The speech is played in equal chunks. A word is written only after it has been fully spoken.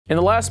In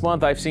the last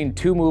month, I've seen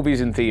 2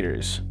 movies in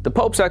theaters, The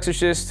Pope's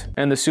Exorcist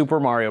and the Super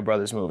Mario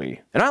Bros.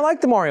 Movie. And I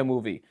liked the Mario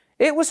movie.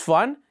 It was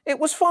fun, it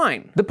was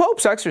fine. The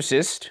Pope's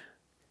Exorcist,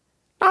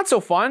 not so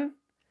fun,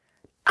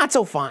 not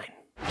so fine.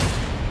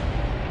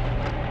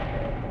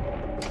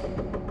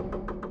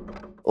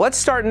 Let's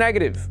start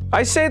negative.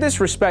 I say this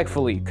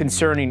respectfully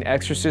concerning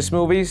Exorcist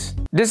movies.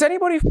 Does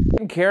anybody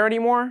f***ing care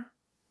anymore?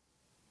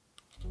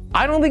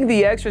 I don't think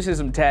the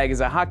exorcism tag is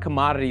a hot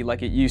commodity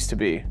like it used to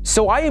be.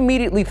 So I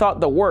immediately thought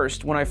the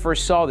worst when I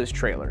first saw this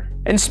trailer.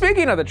 And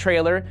speaking of the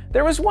trailer,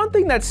 there was one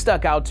thing that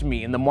stuck out to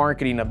me in the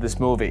marketing of this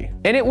movie.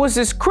 And it was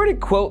this critic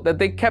quote that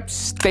they kept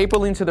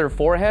stapling to their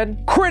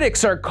forehead.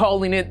 Critics are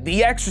calling it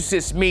The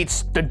Exorcist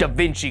meets the Da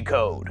Vinci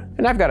Code.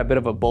 And I've got a bit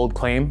of a bold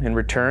claim in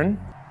return.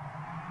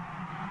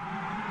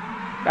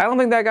 I don't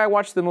think that guy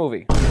watched the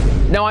movie.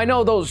 Now I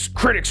know those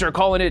critics are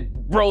calling it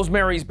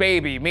Rosemary's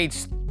Baby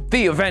meets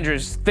The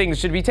Avengers. Things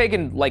should be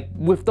taken like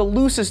with the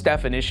loosest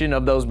definition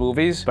of those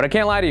movies, but I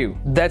can't lie to you,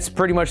 that's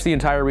pretty much the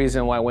entire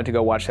reason why I went to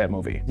go watch that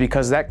movie,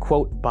 because that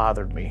quote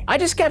bothered me. I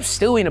just kept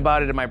stewing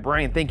about it in my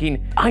brain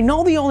thinking, I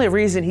know the only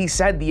reason he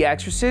said The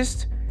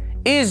Exorcist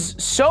is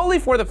solely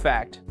for the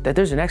fact that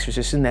there's an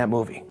exorcist in that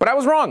movie. But I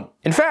was wrong.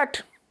 In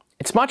fact,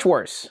 it's much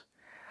worse.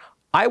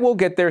 I will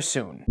get there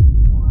soon.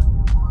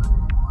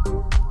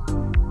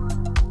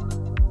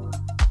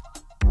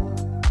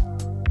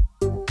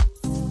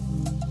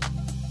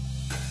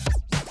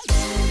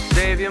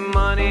 Save your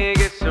money,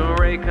 get some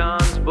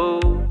Raycons, boo.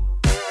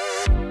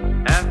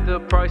 At the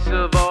price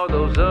of all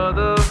those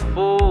other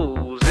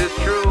fools, it's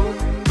true.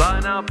 Buy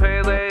now,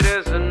 pay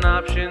later's an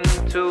option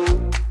too.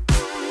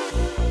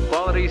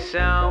 Quality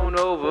sound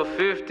over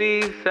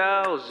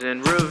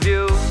 50,000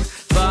 reviews.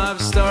 5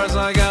 stars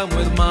like I'm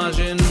with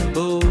Majin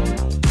Buu.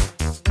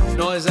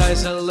 Noise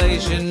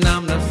isolation,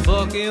 I'm not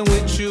fucking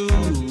with you.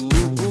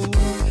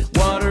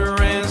 Water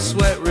and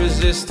sweat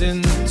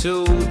resistant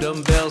too.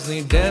 Dumbbells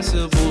need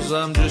decibels,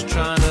 I'm just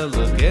trying to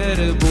look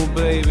edible,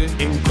 baby.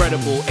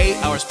 Incredible,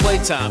 8 hours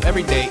playtime,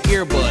 everyday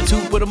earbuds.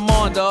 Who put them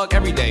on, dog?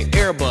 Everyday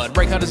Airbud.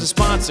 Raycon is a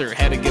sponsor,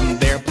 had to give them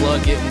their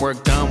plug. Getting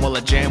work done while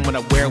I jam when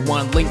I wear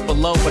one. Link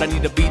below, but I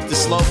need to beat the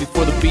slow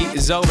before the beat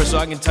is over, so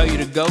I can tell you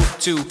to go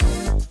to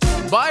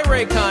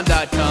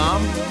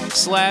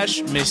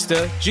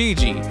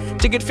buyraycon.com/MistaGG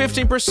to get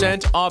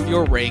 15% off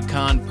your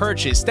Raycon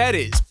purchase. That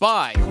is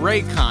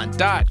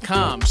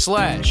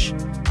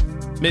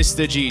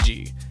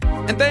buyraycon.com/MistaGG.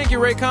 And thank you,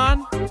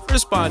 Raycon, for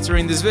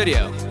sponsoring this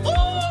video.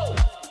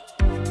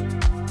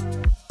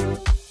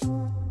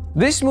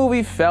 This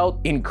movie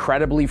felt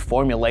incredibly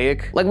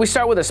formulaic. Like, we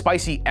start with a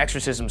spicy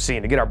exorcism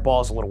scene to get our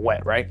balls a little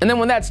wet, right? And then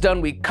when that's done,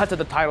 we cut to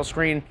the title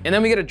screen, and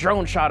then we get a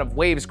drone shot of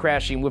waves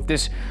crashing with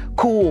this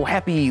cool,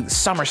 happy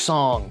summer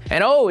song.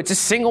 And oh, it's a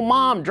single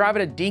mom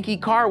driving a dinky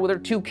car with her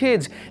 2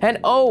 kids. And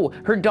oh,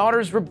 her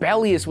daughter's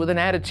rebellious with an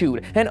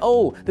attitude. And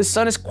oh, the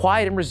son is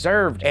quiet and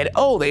reserved. And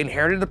oh, they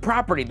inherited a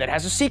property that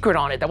has a secret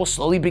on it that will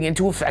slowly begin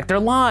to affect their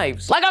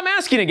lives. Like, I'm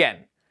asking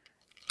again,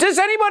 does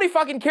anybody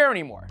fucking care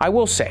anymore? I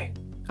will say,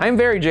 I'm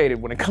very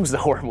jaded when it comes to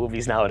horror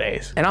movies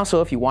nowadays. And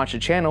also, if you watch the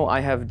channel, I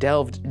have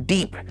delved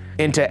deep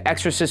into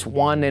Exorcist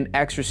 1 and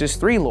Exorcist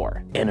 3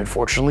 lore, and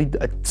unfortunately,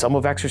 some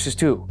of Exorcist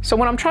 2. So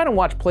when I'm trying to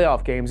watch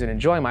playoff games and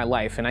enjoy my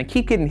life, and I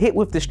keep getting hit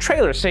with this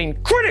trailer saying,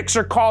 critics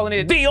are calling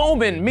it The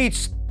Omen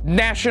meets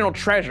National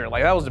Treasure,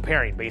 like that was the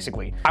pairing,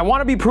 basically. I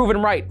want to be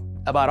proven right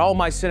about all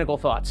my cynical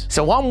thoughts.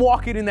 So I'm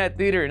walking in that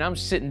theater and I'm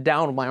sitting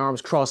down with my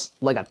arms crossed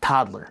like a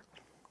toddler.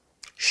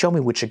 Show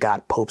me what you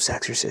got, Pope's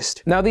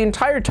Exorcist. Now, the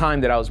entire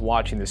time that I was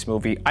watching this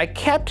movie, I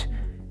kept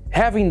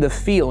having the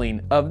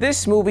feeling of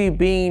this movie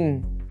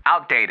being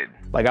outdated.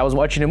 Like I was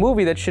watching a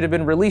movie that should have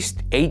been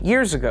released 8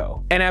 years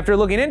ago. And after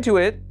looking into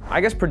it, I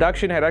guess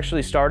production had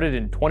actually started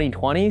in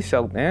 2020,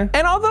 so eh.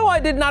 And although I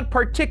did not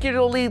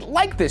particularly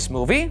like this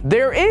movie,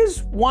 there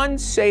is one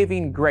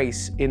saving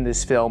grace in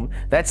this film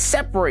that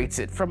separates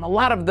it from a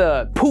lot of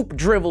the poop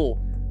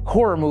drivel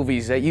horror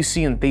movies that you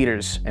see in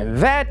theaters, and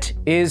that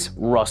is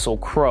Russell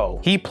Crowe.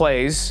 He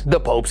plays the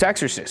Pope's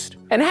Exorcist.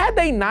 And had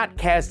they not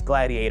cast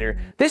Gladiator,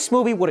 this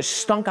movie would have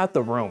stunk out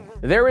the room.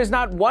 There is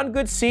not one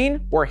good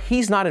scene where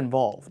he's not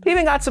involved. He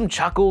even got some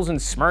chuckles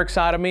and smirks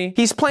out of me.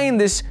 He's playing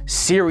this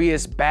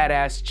serious,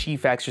 badass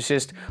chief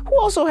exorcist who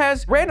also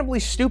has randomly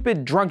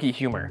stupid, drunky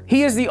humor.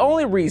 He is the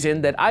only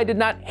reason that I did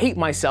not hate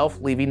myself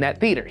leaving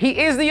that theater.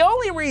 He is the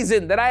only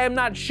reason that I am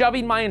not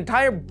shoving my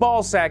entire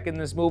ballsack in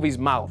this movie's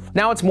mouth.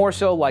 Now it's more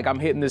so like I'm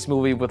hitting this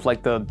movie with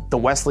like the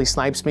Wesley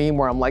Snipes meme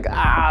where I'm like,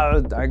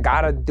 I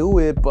gotta do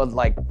it, but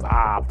like,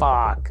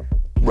 fuck.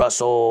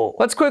 Russell.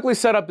 Let's quickly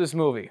set up this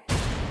movie.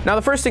 Now,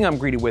 the first thing I'm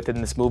greeted with in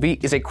this movie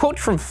is a quote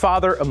from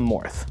Father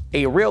Amorth,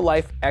 a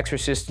real-life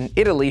exorcist in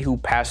Italy who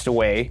passed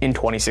away in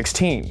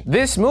 2016.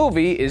 This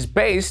movie is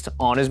based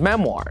on his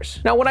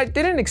memoirs. Now, what I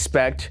didn't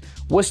expect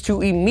was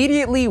to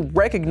immediately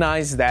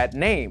recognize that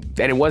name.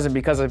 And it wasn't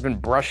because I've been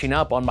brushing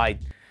up on my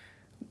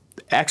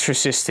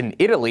Exorcist in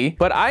Italy,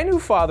 but I knew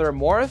Father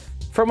Amorth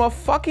from a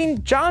fucking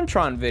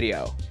JonTron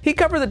video. He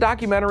covered the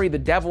documentary The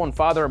Devil and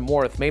Father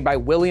Amorth made by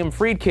William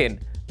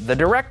Friedkin, the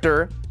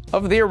director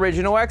of the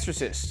original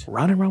Exorcist.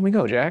 Round and round we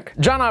go, Jack.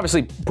 John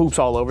obviously poops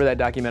all over that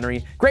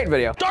documentary. Great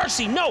video.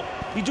 Darcy, no!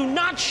 You do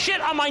not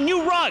shit on my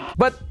new rug!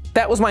 But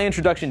that was my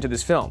introduction to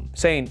this film,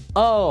 saying,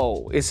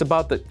 oh, it's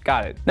about the,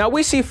 got it. Now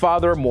we see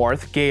Father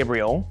Amorth,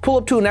 Gabriel, pull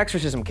up to an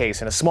exorcism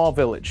case in a small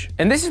village.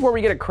 And this is where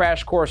we get a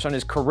crash course on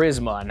his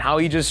charisma and how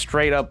he just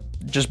straight up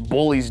just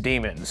bullies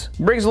demons.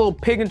 Brings a little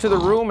pig into the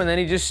room and then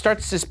he just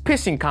starts this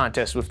pissing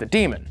contest with the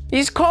demon.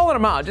 He's calling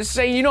him out, just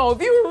saying, you know, if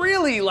you were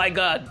really like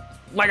a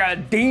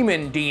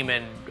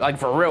demon, like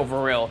for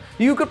real,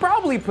 you could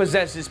probably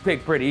possess this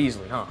pig pretty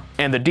easily, huh?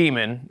 And the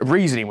demon,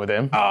 reasoning with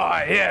him,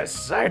 ah,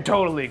 yes, I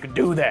totally could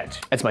do that.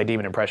 That's my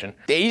demon impression.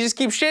 He just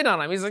keeps shitting on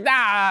him. He's like,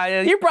 ah,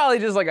 you're probably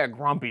just like a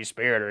grumpy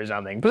spirit or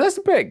something. Possess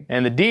the pig.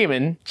 And the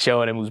demon,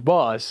 showing him who's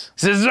boss,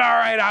 says, all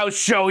right, I'll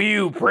show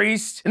you,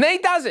 priest. And then he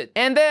does it.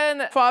 And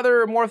then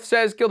Father Morth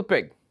says, kill the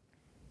pig.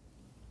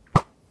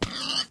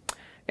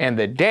 And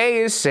the day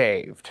is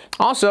saved.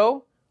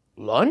 Also,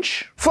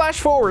 lunch? Flash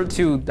forward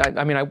to,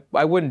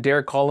 I wouldn't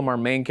dare call them our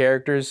main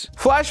characters.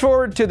 Flash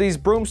forward to these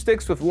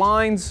broomsticks with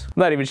lines. I'm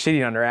not even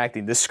shitting on their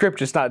acting. The script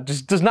just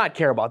does not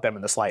care about them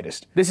in the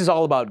slightest. This is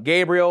all about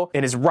Gabriel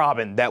and his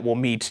Robin that we'll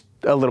meet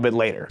a little bit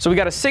later. So we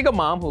got a single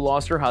mom who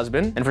lost her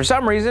husband, and for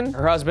some reason,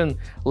 her husband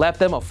left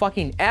them a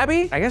fucking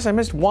abbey. I guess I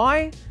missed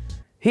why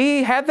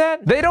he had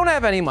that. They don't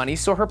have any money,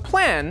 so her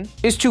plan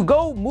is to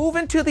go move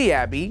into the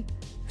abbey,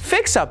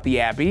 fix up the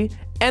abbey,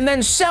 and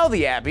then sell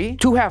the abbey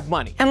to have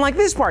money. And like,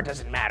 this part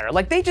doesn't matter.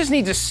 Like, they just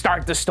need to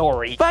start the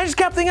story. But I just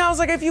kept thinking, I was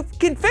like, if you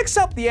can fix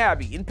up the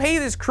abbey and pay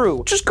this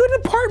crew, just get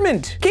an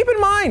apartment. Keep in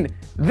mind,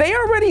 they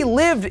already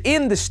lived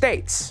in the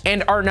States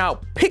and are now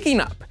picking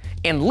up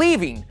and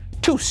leaving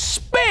to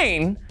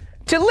Spain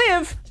to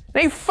live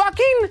in a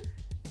fucking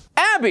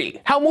abbey.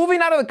 How moving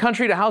out of the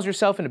country to house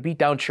yourself in a beat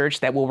down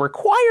church that will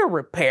require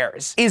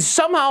repairs is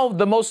somehow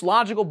the most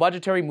logical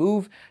budgetary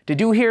move to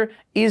do here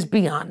is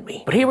beyond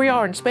me. But here we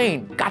are in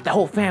Spain, got the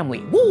whole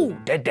family. Woo,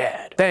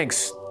 dead.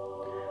 Thanks,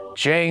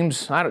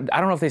 James. I don't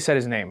know if they said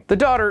his name. The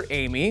daughter,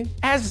 Amy,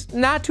 has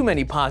not too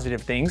many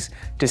positive things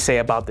to say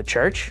about the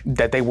church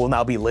that they will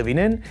now be living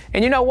in.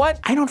 And you know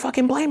what? I don't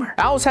fucking blame her.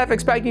 I was half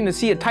expecting to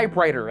see a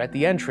typewriter at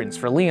the entrance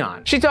for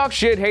Leon. She talks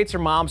shit, hates her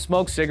mom,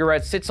 smokes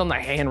cigarettes, sits on the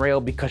handrail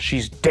because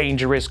she's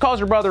dangerous, calls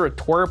her brother a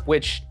twerp,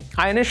 which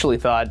I initially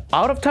thought,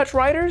 out of touch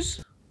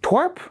writers?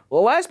 Twerp? The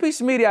last piece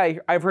of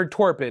media I've heard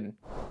twerp in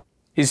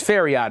is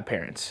Very Odd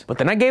Parents. But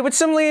then I gave it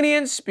some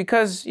lenience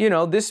because, you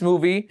know, this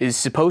movie is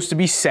supposed to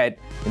be set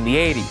in the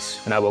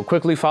 80s. And I will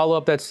quickly follow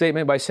up that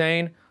statement by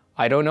saying,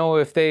 I don't know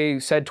if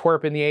they said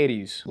twerp in the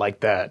 80s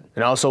like that.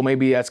 And also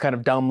maybe that's kind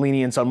of dumb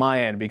lenience on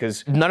my end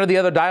because none of the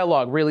other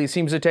dialogue really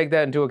seems to take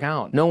that into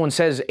account. No one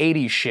says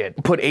 80s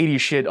shit. Put 80s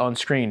shit on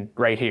screen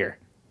right here.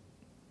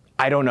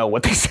 I don't know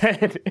what they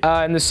said.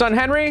 And the son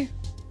Henry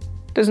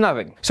does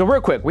nothing. So real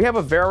quick, we have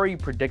a very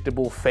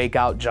predictable fake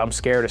out jump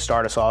scare to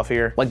start us off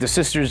here. Like the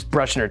sister's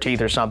brushing her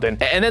teeth or something.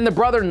 And then the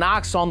brother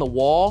knocks on the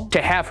wall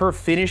to have her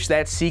finish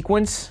that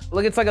sequence.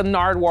 Like it's like a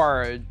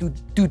Nardwuar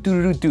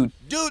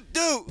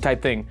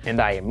type thing.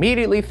 And I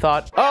immediately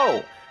thought,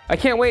 oh, I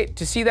can't wait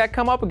to see that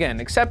come up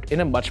again, except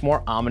in a much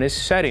more ominous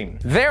setting.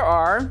 There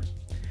are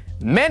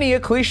many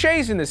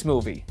cliches in this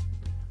movie.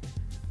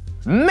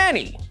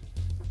 Many.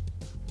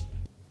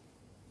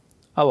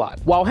 A lot.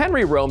 While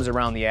Henry roams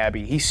around the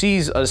abbey, he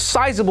sees a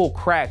sizable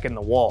crack in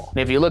the wall. And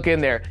if you look in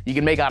there, you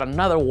can make out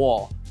another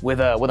wall with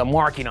a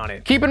marking on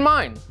it. Keep in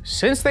mind,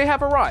 since they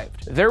have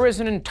arrived, there is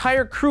an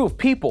entire crew of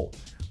people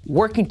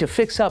working to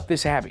fix up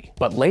this abbey.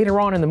 But later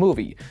on in the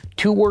movie,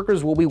 2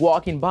 workers will be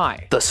walking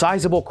by the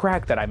sizable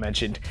crack that I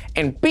mentioned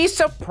and be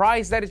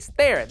surprised that it's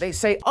there. They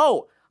say,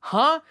 oh,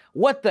 huh?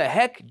 What the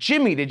heck?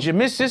 Jimmy, did you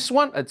miss this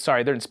one?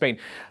 Sorry, they're in Spain.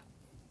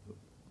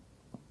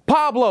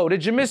 Pablo,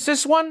 did you miss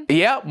this one?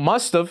 Yeah,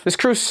 must have. This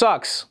crew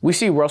sucks. We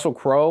see Russell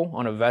Crowe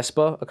on a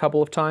Vespa a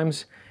couple of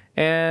times,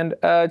 and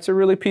it's a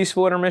really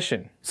peaceful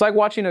intermission. It's like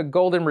watching a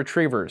golden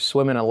retriever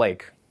swim in a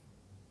lake.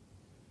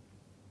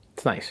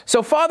 It's nice.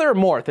 So Father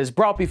Amorth is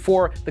brought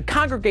before the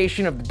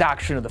Congregation of the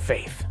Doctrine of the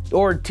Faith,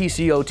 or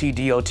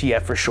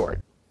TCOTDOTF for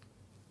short.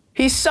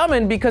 He's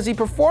summoned because he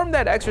performed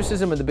that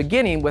exorcism in the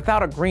beginning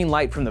without a green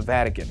light from the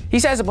Vatican. He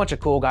says a bunch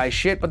of cool guy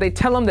shit, but they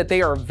tell him that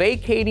they are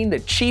vacating the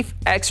chief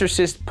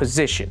exorcist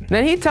position.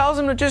 Then he tells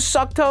them to just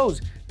suck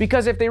toes,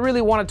 because if they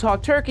really want to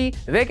talk turkey,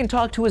 they can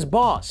talk to his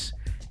boss.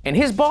 And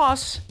his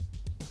boss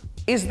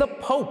is the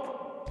Pope.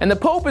 And the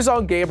Pope is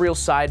on Gabriel's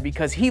side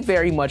because he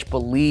very much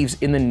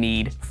believes in the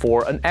need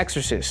for an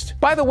exorcist.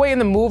 By the way, in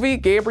the movie,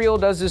 Gabriel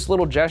does this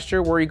little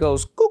gesture where he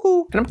goes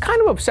cuckoo. And I'm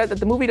kind of upset that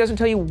the movie doesn't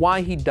tell you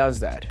why he does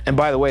that. And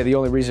by the way, the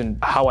only reason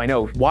how I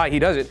know why he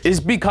does it is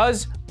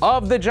because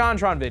of the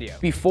JonTron video.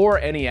 Before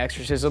any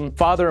exorcism,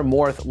 Father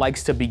Amorth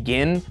likes to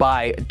begin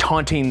by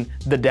taunting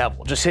the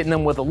devil, just hitting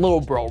them with a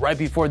little bro right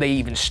before they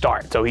even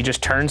start. So he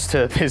just turns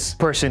to this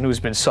person who's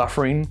been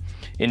suffering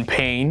in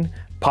pain,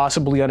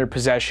 possibly under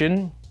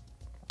possession,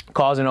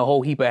 causing a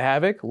whole heap of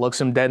havoc, looks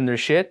them dead in their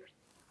shit.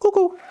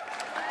 Cuckoo.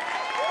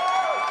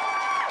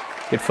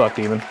 Get fucked,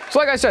 demon. So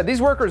like I said,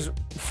 these workers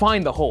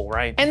find the hole,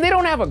 right? And they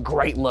don't have a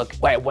great look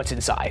at what's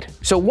inside.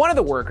 So one of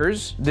the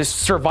workers, this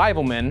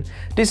survivalman,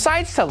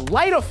 decides to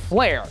light a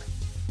flare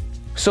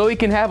so he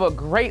can have a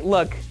great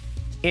look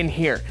in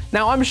here.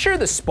 Now, I'm sure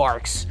the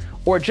sparks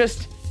or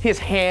just his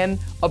hand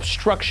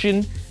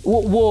obstruction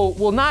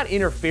will not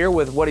interfere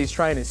with what he's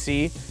trying to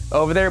see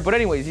over there. But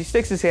anyways, he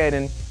sticks his hand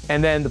in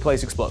and then the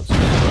place explodes.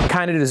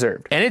 Kind of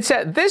deserved. And it's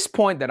at this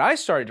point that I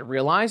started to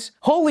realize,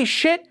 holy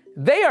shit,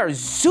 they are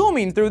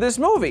zooming through this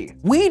movie.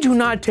 We do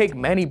not take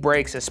many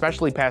breaks,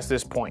 especially past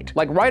this point.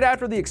 Like right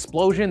after the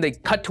explosion, they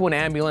cut to an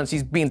ambulance,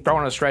 he's being thrown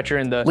on a stretcher,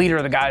 and the leader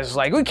of the guys is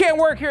like, we can't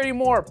work here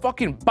anymore,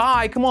 fucking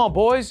bye, come on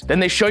boys. Then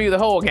they show you the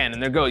hole again,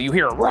 and you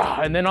hear a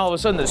rah, and then all of a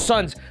sudden the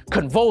son's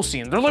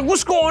convulsing. They're like,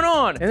 what's going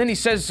on? And then he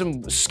says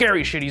some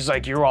scary shit, he's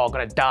like, you're all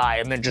gonna die,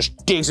 and then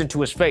just digs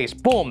into his face.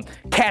 Boom,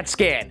 CAT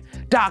scan.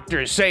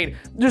 Doctors saying,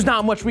 there's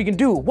not much we can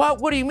do. What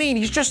do you mean?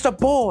 He's just a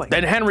boy.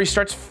 Then Henry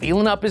starts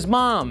feeling up his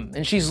mom,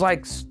 and she's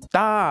like,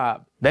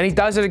 stop. Then he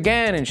does it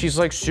again, and she's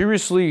like,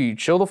 seriously,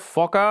 chill the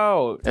fuck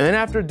out. And then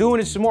after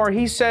doing it some more,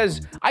 he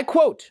says, I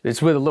quote,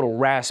 it's with a little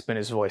rasp in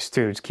his voice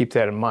too, just keep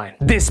that in mind.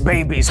 This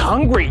baby's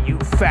hungry, you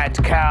fat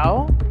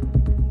cow.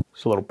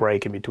 There's a little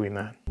break in between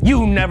that.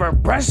 You never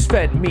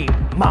breastfed me,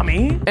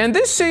 mommy. And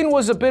this scene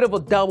was a bit of a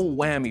double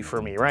whammy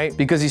for me, right?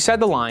 Because he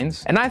said the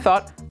lines, and I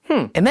thought,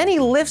 And then he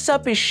lifts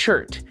up his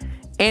shirt,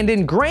 and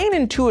ingrained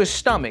into his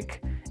stomach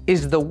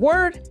is the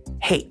word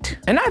hate.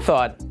 And I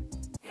thought,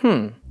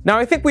 Now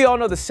I think we all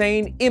know the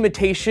saying,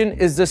 imitation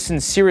is the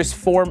sincerest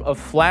form of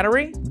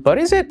flattery, but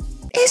is it?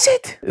 Is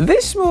it?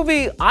 This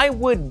movie, I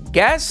would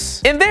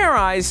guess, in their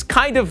eyes,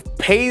 kind of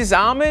pays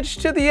homage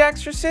to The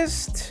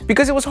Exorcist.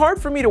 Because it was hard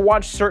for me to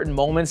watch certain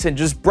moments and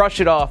just brush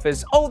it off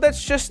as, oh,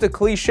 that's just a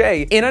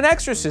cliche in an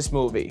Exorcist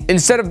movie.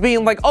 Instead of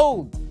being like,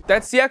 oh,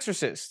 that's The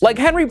Exorcist. Like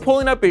Henry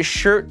pulling up his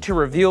shirt to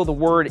reveal the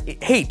word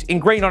hate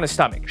ingrained on his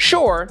stomach.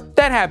 Sure,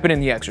 that happened in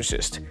The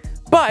Exorcist.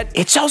 But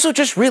it's also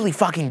just really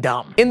fucking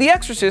dumb. In The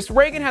Exorcist,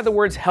 Regan had the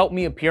words help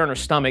me appear on her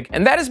stomach,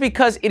 and that is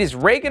because it is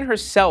Regan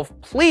herself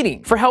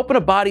pleading for help in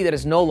a body that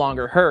is no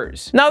longer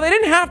hers. Now, they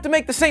didn't have to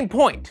make the same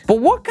point, but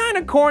what kind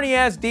of corny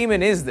ass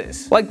demon is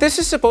this? Like, this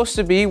is supposed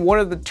to be one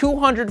of the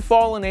 200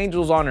 fallen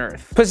angels on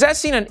Earth,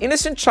 possessing an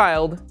innocent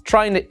child,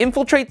 trying to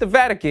infiltrate the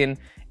Vatican,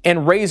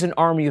 and raise an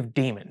army of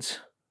demons.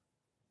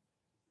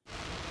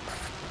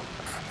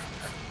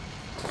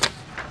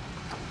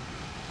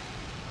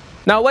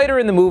 Now later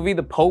in the movie,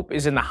 the Pope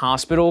is in the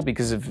hospital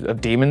because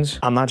of demons.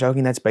 I'm not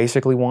joking, that's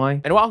basically why.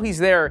 And while he's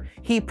there,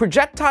 he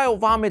projectile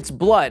vomits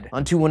blood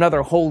onto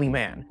another holy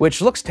man,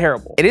 which looks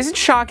terrible. It isn't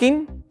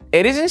shocking,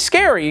 it isn't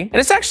scary, and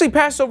it's actually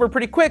passed over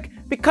pretty quick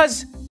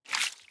because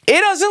it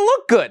doesn't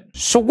look good.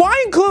 So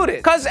why include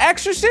it? Cause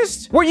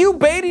Exorcist? Were you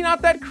baiting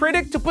out that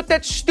critic to put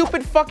that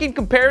stupid fucking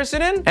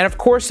comparison in? And of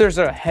course there's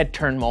a head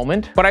turn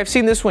moment, but I've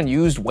seen this one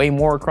used way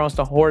more across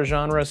the horror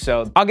genre,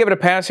 so I'll give it a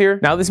pass here.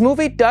 Now this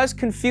movie does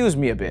confuse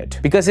me a bit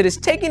because it is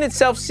taking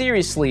itself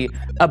seriously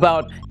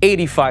about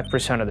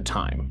 85% of the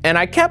time. And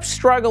I kept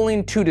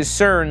struggling to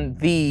discern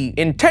the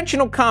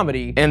intentional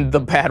comedy and the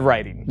bad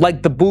writing.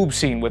 Like the boob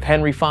scene with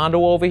Henry Fonda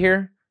over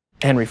here.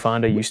 Henry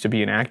Fonda used to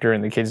be an actor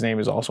and the kid's name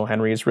is also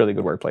Henry. It's really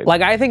good wordplay.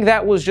 Like, I think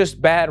that was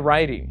just bad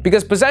writing.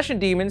 Because possession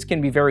demons can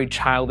be very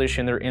childish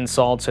in their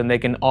insults and they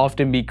can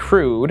often be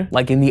crude.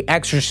 Like in The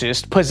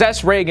Exorcist,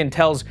 possessed Regan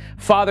tells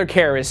Father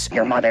Karras,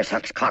 your mother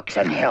sucks cocks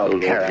in hell,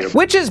 Karras.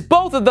 Which is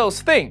both of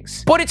those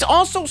things. But it's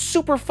also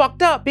super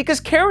fucked up because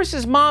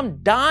Karras' mom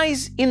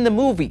dies in the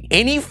movie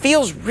and he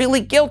feels really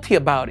guilty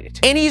about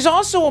it. And he's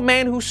also a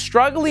man who's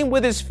struggling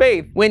with his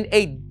faith when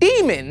a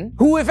demon,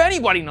 who if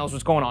anybody knows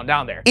what's going on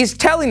down there, is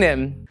telling him,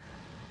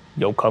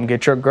 yo, come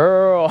get your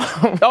girl.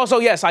 Also,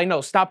 yes, I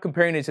know, stop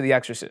comparing it to The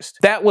Exorcist.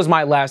 That was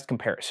my last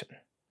comparison.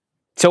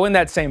 So in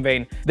that same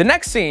vein, the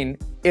next scene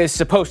is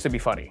supposed to be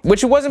funny,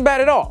 which it wasn't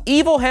bad at all.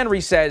 Evil Henry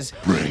says,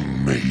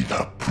 bring me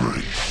the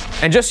priest.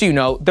 And just so you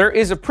know, there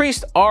is a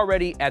priest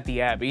already at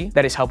the Abbey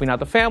that is helping out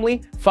the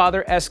family,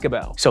 Father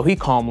Escabel. So he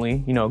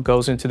calmly,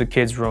 goes into the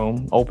kid's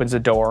room, opens the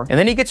door, and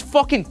then he gets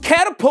fucking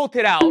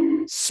catapulted out,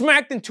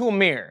 smacked into a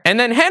mirror. And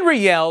then Henry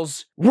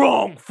yells,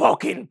 wrong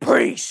fucking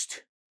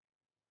priest.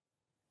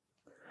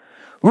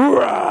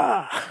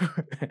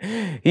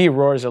 He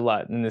roars a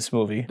lot in this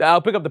movie.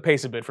 I'll pick up the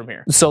pace a bit from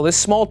here. So this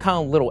small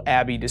town little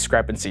abbey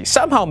discrepancy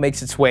somehow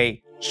makes its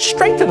way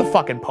straight to the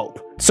fucking Pope.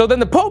 So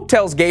then the Pope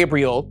tells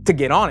Gabriel to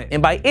get on it.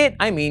 And by it,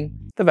 I mean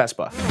the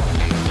Vespa.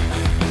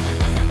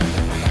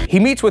 He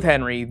meets with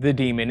Henry, the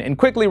demon, and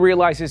quickly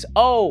realizes,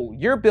 oh,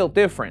 you're built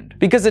different.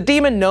 Because the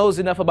demon knows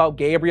enough about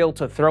Gabriel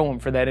to throw him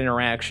for that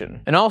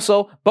interaction. And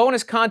also,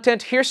 bonus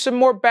content, here's some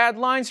more bad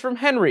lines from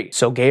Henry.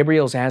 So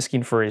Gabriel's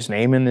asking for his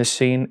name in this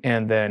scene,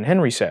 and then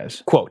Henry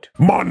says, quote,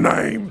 my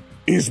name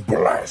is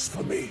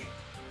blasphemy.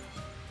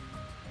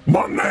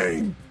 My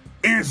name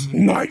is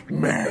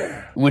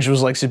Nightmare. Which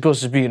was like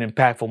supposed to be an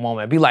impactful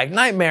moment. Be like,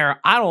 Nightmare,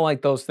 I don't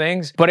like those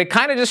things. But it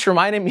kind of just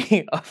reminded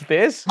me of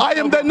this. I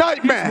am the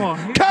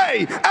Nightmare,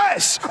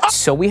 K.S.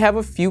 So we have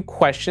a few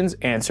questions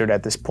answered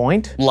at this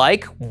point.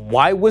 Like,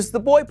 why was the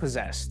boy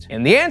possessed?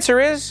 And the answer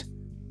is,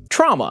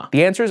 Trauma.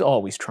 The answer is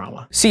always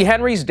trauma. See,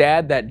 Henry's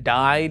dad that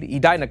died, he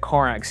died in a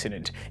car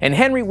accident. And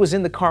Henry was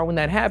in the car when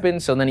that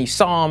happened, so then he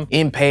saw him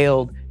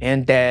impaled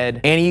and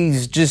dead, and he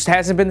just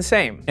hasn't been the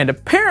same. And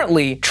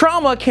apparently,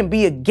 trauma can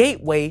be a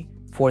gateway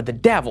for the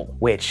devil,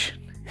 which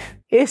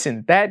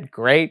isn't that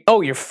great?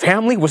 Oh, your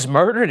family was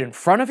murdered in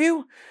front of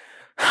you?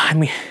 I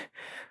mean,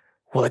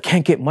 well, it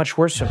can't get much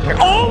worse from here.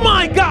 Oh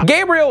my God!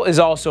 Gabriel is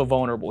also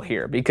vulnerable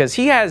here because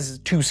he has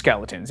two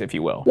skeletons, if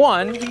you will.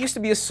 One, he used to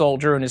be a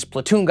soldier and his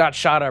platoon got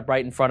shot up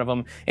right in front of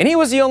him, and he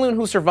was the only one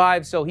who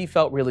survived, so he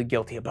felt really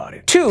guilty about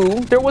it. Two,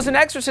 there was an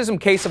exorcism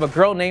case of a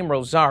girl named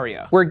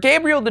Rosaria, where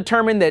Gabriel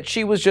determined that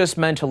she was just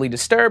mentally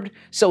disturbed,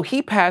 so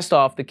he passed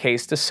off the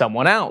case to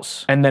someone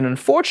else. And then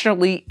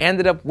unfortunately,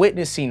 ended up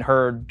witnessing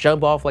her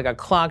jump off like a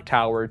clock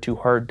tower to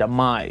her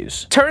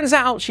demise. Turns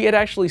out she had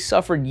actually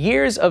suffered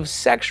years of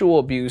sexual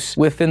abuse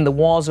within the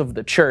walls of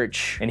the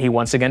church, and he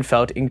once again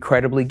felt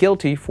incredibly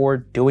guilty for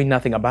doing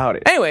nothing about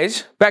it.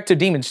 Anyways, back to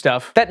demon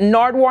stuff. That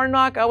Nardwuar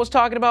knock I was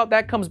talking about,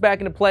 that comes back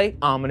into play,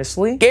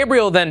 ominously.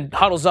 Gabriel then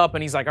huddles up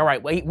and he's like, all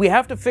right, wait, we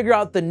have to figure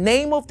out the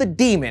name of the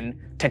demon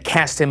to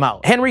cast him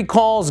out. Henry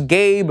calls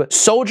Gabe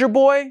Soldier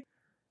Boy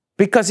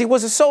because he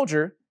was a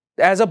soldier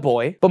as a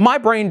boy, but my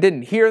brain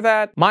didn't hear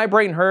that. My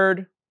brain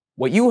heard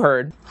what you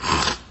heard.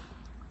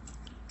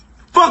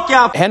 Fuck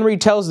y'all. Henry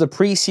tells the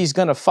priest he's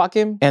gonna fuck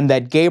him and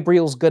that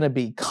Gabriel's gonna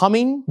be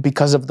coming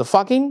because of the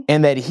fucking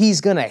and that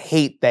he's gonna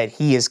hate that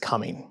he is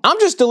coming. I'm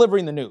just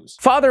delivering the news.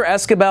 Father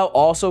Escobal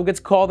also gets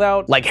called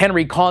out, like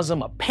Henry calls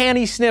him a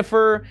panty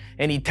sniffer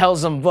and he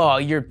tells him, oh,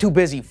 you're too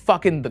busy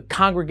fucking the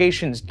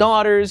congregation's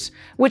daughters,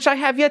 which I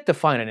have yet to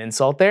find an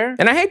insult there.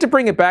 And I hate to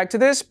bring it back to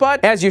this,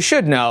 but as you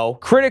should know,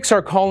 critics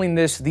are calling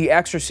this The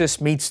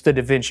Exorcist meets the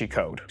Da Vinci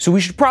Code. So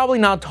we should probably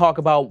not talk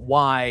about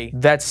why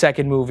that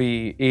second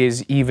movie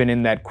is even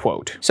in that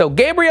quote. So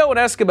Gabriel and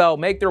Escobal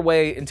make their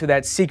way into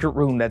that secret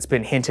room that's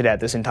been hinted at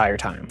this entire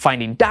time,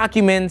 finding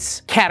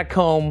documents,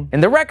 catacomb,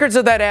 and the records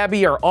of that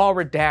abbey are all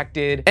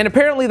redacted, and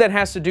apparently that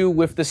has to do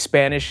with the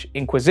Spanish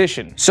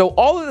Inquisition. So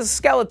all of the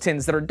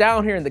skeletons that are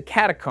down here in the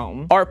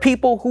catacomb are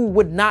people who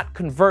would not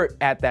convert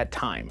at that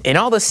time. And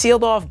all the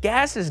sealed off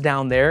gases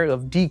down there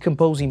of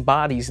decomposing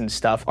bodies and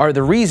stuff are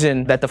the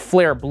reason that the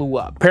flare blew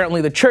up.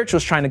 Apparently the church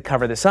was trying to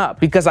cover this up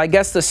because I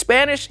guess the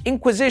Spanish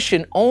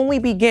Inquisition only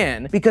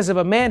began because of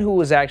a man who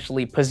was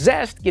actually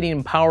possessed getting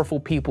in powerful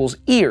people's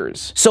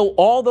ears. So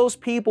all those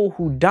people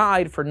who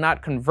died for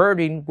not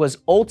converting was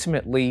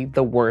ultimately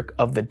the work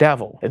of the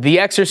devil. The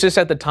Exorcist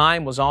at the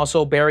time was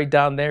also buried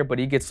down there, but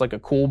he gets like a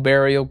cool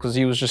burial because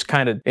he was just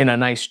kind of in a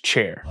nice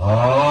chair.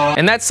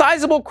 And that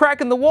sizable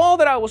crack in the wall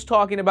that I was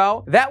talking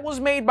about, that was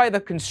made by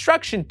the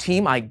construction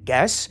team, I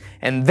guess,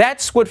 and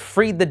that's what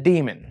freed the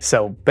demon.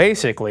 So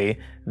basically,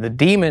 the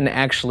demon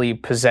actually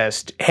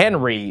possessed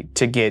Henry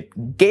to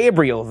get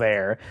Gabriel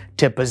there,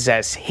 to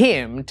possess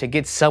him, to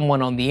get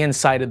someone on the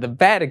inside of the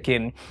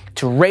Vatican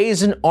to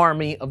raise an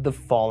army of the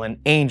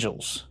fallen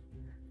angels.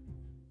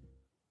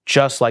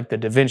 Just like the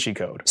Da Vinci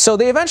Code. So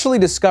they eventually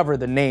discover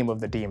the name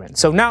of the demon.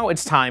 So now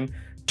it's time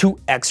to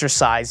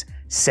exorcise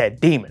said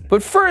demon.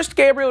 But first,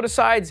 Gabriel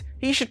decides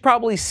he should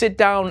probably sit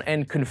down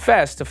and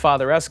confess to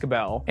Father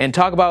Escobal and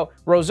talk about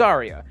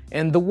Rosaria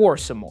and the war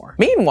some more.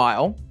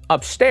 Meanwhile,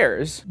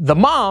 upstairs, the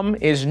mom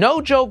is no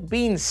joke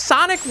being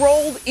sonic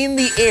rolled in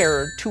the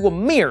air to a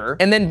mirror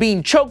and then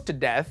being choked to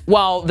death,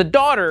 while the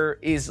daughter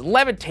is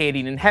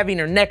levitating and having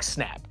her neck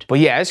snapped. But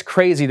yeah, it's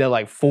crazy that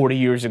like 40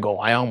 years ago,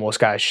 I almost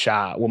got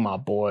shot with my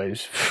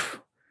boys.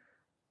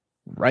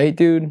 Right,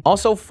 dude?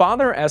 Also,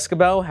 Father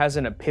Escobal has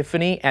an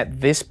epiphany at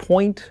this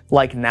point,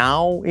 like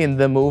now in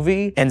the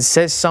movie, and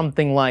says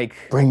something like,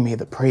 "Bring me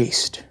the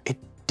priest. It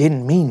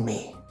didn't mean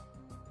me.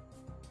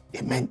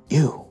 It meant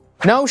you."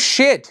 No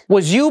shit.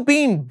 Was you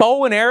being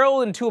bow and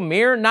arrowed into a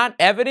mirror not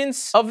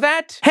evidence of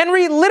that?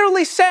 Henry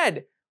literally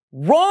said,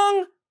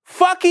 wrong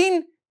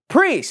fucking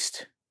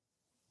priest.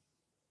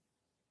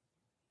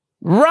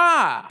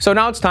 Rah! So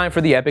now it's time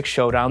for the epic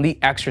showdown, the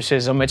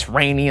exorcism. It's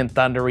rainy and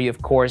thundery,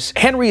 of course.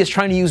 Henry is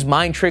trying to use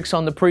mind tricks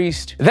on the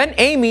priest. Then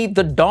Amy,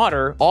 the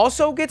daughter,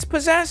 also gets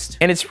possessed.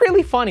 And it's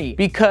really funny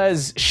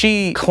because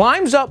she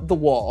climbs up the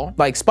wall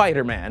like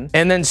Spider-Man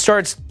and then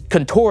starts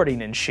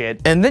contorting and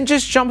shit and then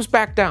just jumps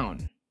back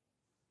down.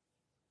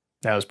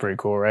 That was pretty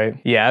cool, right?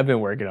 Yeah, I've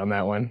been working on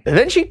that one. And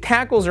then she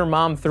tackles her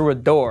mom through a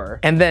door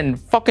and then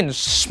fucking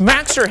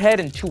smacks her head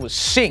into a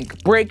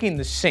sink, breaking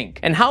the sink.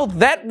 And how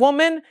that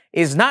woman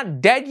is not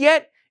dead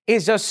yet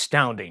is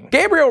astounding.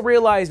 Gabriel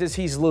realizes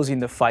he's losing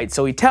the fight,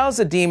 so he tells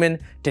the demon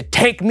to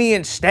take me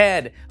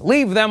instead,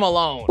 leave them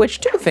alone.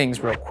 Which, two things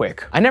real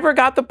quick. I never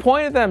got the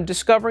point of them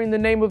discovering the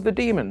name of the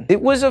demon.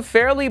 It was a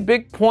fairly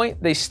big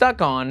point they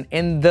stuck on,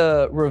 and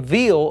the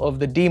reveal of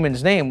the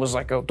demon's name was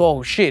like,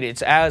 oh shit,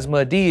 it's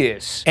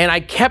Asmodeus. And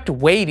I kept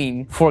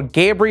waiting for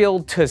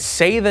Gabriel to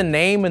say the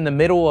name in the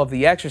middle of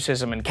the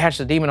exorcism and catch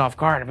the demon off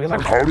guard and be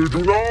like, how did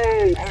you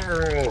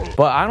know?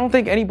 But I don't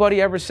think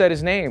anybody ever said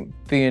his name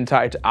the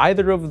entire time,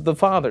 either of the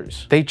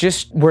fathers. They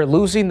just were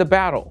losing the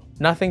battle.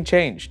 nothing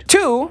changed.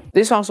 2,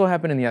 this also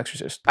happened in The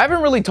Exorcist. I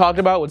haven't really talked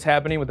about what's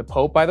happening with the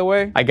Pope, by the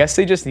way. I guess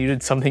they just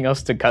needed something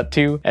else to cut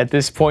to at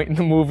this point in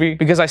the movie,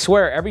 because I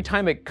swear every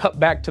time it cut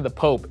back to the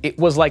Pope, it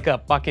was like a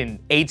fucking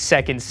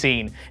 8-second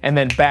scene and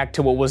then back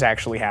to what was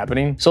actually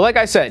happening. So like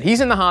I said,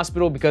 he's in the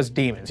hospital because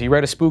demons. He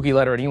read a spooky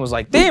letter and he was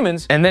like,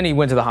 demons, and then he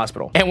went to the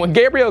hospital. And when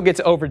Gabriel gets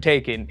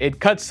overtaken, it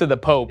cuts to the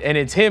Pope and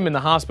it's him in the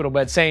hospital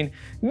bed saying,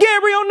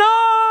 Gabriel,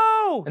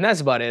 no! And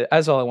that's about it.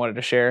 That's all I wanted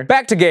to share.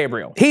 Back to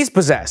Gabriel. He's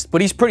possessed, but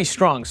he's pretty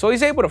strong, so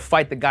he's able to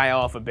fight the guy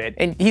off a bit,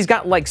 and he's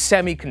got like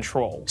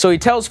semi-control. So he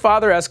tells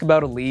Father Escobar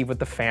to leave with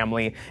the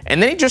family,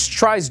 and then he just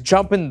tries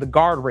jumping the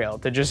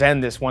guardrail to just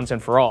end this once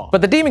and for all.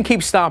 But the demon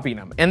keeps stopping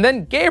him, and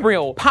then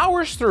Gabriel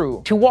powers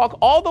through to walk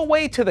all the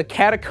way to the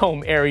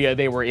catacomb area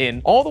they were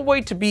in, all the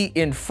way to be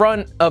in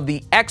front of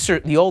the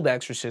old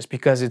Exorcist,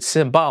 because it's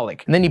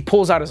symbolic. And then he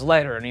pulls out his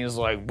letter and he's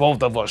like,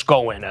 both of us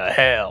going to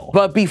hell.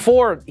 But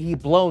before he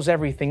blows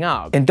everything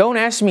up, and don't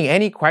ask me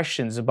any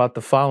questions about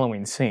the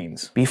following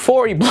scenes,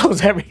 before he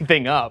blows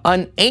everything up,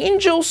 an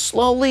angel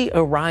slowly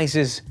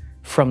arises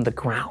from the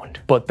ground.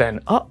 But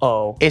then,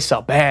 uh-oh, it's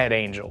a bad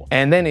angel.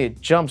 And then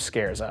it jump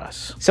scares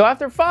us. So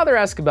after Father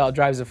Escobar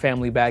drives the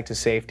family back to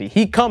safety,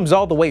 he comes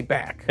all the way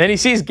back. And he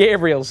sees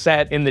Gabriel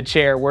sat in the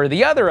chair where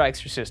the other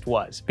exorcist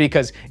was,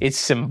 because it's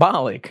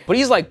symbolic. But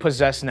he's like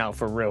possessed now,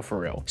 for real, for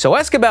real. So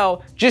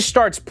Escobar just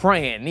starts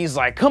praying. And he's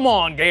like, come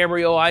on,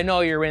 Gabriel, I know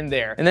you're in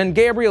there. And then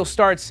Gabriel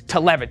starts to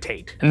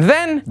levitate. And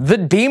then the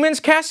demons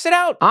cast it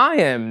out. I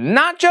am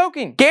not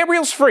joking.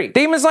 Gabriel's free.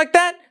 Demons like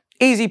that,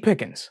 easy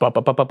pickings.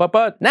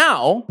 But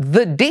now,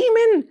 the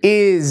demon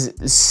is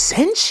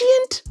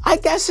sentient, I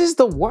guess is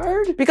the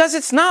word? Because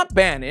it's not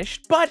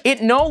banished, but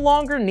it no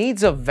longer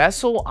needs a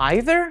vessel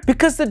either,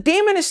 because the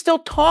demon is still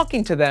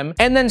talking to them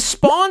and then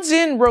spawns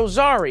in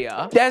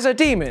Rosaria as a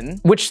demon,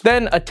 which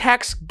then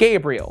attacks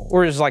Gabriel,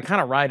 or is like kind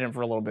of riding him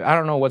for a little bit. I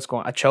don't know what's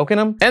going on, choking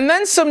him. And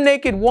then some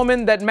naked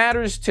woman that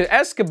matters to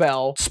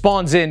Escobar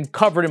spawns in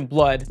covered in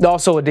blood,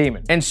 also a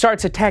demon, and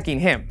starts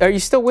attacking him. Are you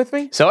still with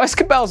me? So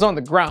Escobar's on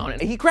the ground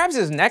and he grabs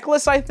his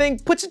necklace, I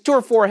think, puts it to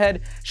her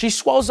forehead. She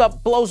swells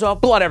up, blows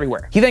up, blood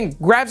everywhere. He then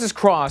grabs his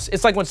cross.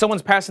 It's like when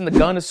someone's passing the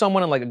gun to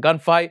someone in like a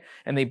gunfight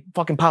and they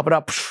fucking pop it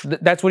up.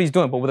 That's what he's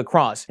doing, but with a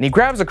cross. And he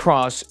grabs a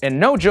cross, and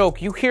no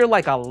joke, you hear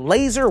like a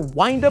laser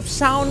wind-up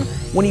sound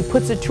when he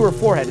puts it to her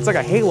forehead. It's like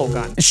a halo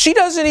gun. She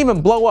doesn't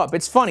even blow up.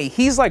 It's funny.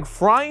 He's like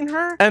frying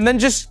her and then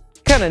just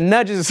kind of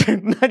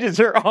nudges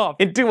her off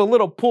into a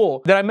little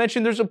pool. Did I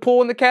mention there's a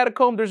pool in the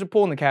catacomb? There's a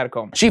pool in the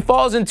catacomb. She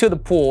falls into the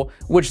pool,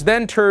 which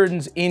then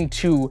turns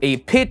into a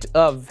pit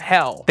of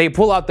hell. They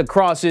pull out the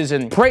crosses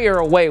and pray her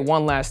away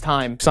one last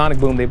time. Sonic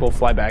boom, they both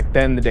fly back.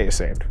 Then the day is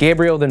saved.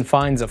 Gabriel then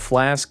finds a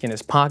flask in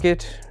his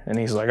pocket, and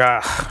he's like,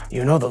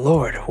 you know the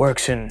Lord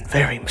works in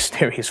very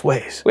mysterious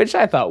ways, which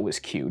I thought was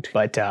cute.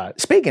 But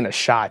speaking of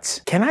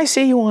shots, can I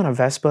see you on a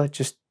Vespa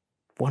just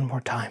one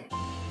more time?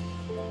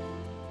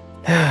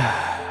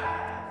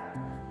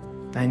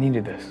 I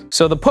needed this.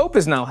 So the Pope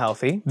is now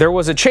healthy. There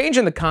was a change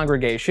in the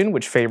congregation,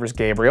 which favors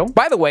Gabriel.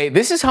 By the way,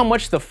 this is how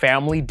much the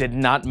family did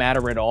not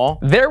matter at all.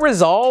 Their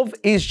resolve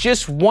is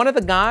just one of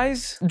the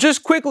guys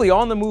just quickly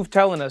on the move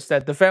telling us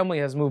that the family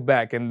has moved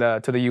back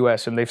to the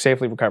US and they've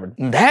safely recovered.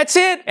 That's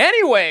it.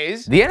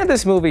 Anyways, the end of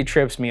this movie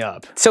trips me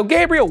up. So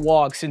Gabriel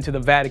walks into the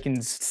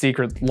Vatican's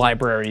secret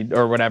library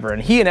or whatever,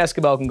 and he and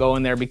Escobar can go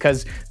in there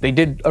because they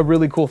did a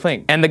really cool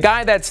thing. And the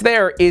guy that's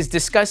there is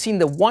discussing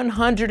the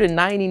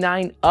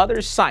 199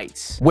 other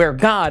sites where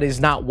God is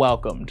not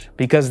welcomed,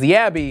 because the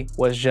Abbey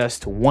was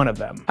just one of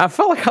them. I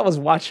felt like I was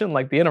watching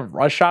like the end of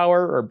Rush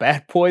Hour or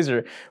Bad Boys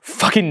or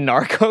fucking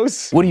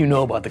Narcos. What do you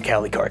know about the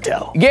Cali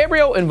cartel?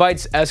 Gabriel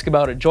invites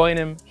Escobar to join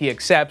him. He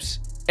accepts.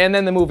 And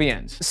then the movie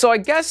ends. So I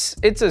guess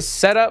it's a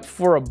setup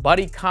for a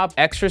buddy cop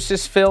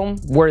exorcist film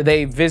where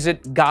they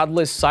visit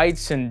godless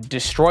sites and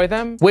destroy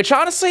them, which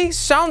honestly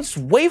sounds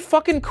way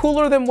fucking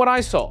cooler than what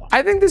I saw.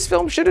 I think this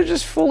film should have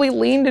just fully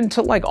leaned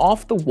into like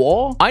off the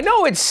wall. I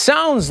know it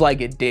sounds like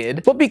it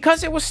did, but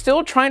because it was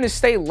still trying to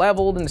stay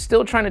leveled and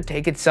still trying to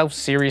take itself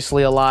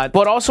seriously a lot,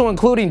 but also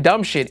including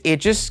dumb shit,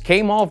 it just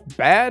came off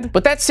bad.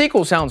 But that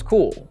sequel sounds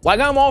cool. Like,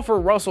 I'm all for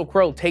Russell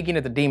Crowe taking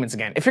it to demons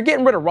again. If you're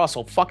getting rid of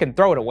Russell, fucking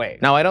throw it away.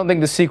 Now, I don't think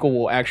the sequel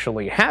will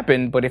actually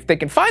happen, but if they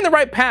can find the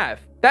right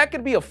path, that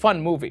could be a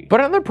fun movie. But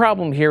another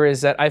problem here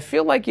is that I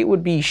feel like it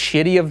would be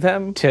shitty of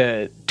them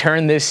to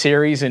turn this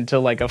series into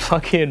like a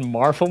fucking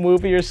Marvel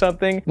movie or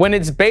something when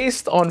it's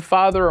based on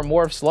Father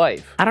Amorph's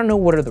life. I don't know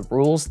what are the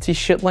rules to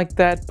shit like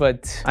that,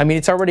 but I mean,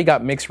 it's already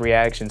got mixed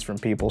reactions from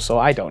people, so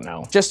I don't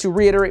know. Just to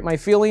reiterate my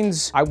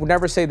feelings, I would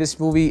never say this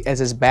movie is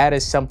as bad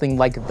as something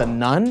like The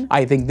Nun.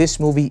 I think this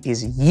movie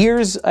is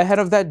years ahead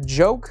of that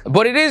joke,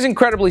 but it is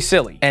incredibly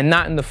silly and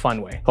not in the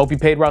fun way. Hope you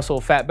paid Russell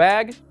a fat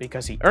bag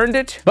because he earned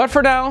it. But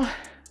for now,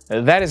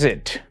 that is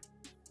it.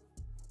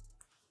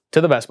 To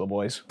the Vespa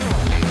boys.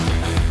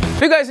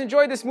 If you guys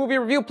enjoyed this movie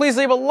review, please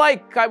leave a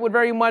like. I would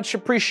very much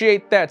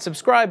appreciate that.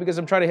 Subscribe because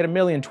I'm trying to hit 1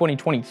 million in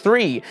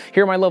 2023.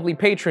 Here are my lovely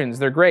patrons.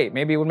 They're great.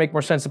 Maybe it would make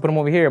more sense to put them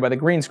over here by the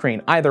green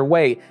screen. Either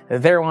way,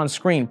 they're on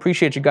screen.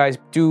 Appreciate you guys.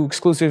 Do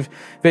exclusive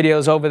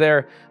videos over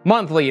there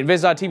monthly at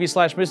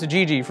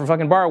viz.tv/MrGG for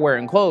fucking barware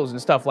and clothes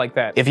and stuff like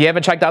that. If you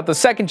haven't checked out the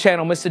second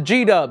channel, Mr.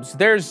 G-Dubs,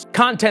 there's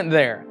content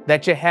there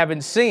that you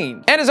haven't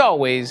seen. And as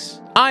always,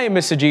 I am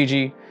Mr.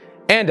 GG,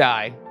 and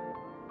I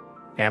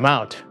am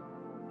out.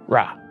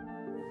 Rah.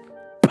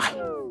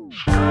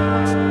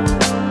 Bye.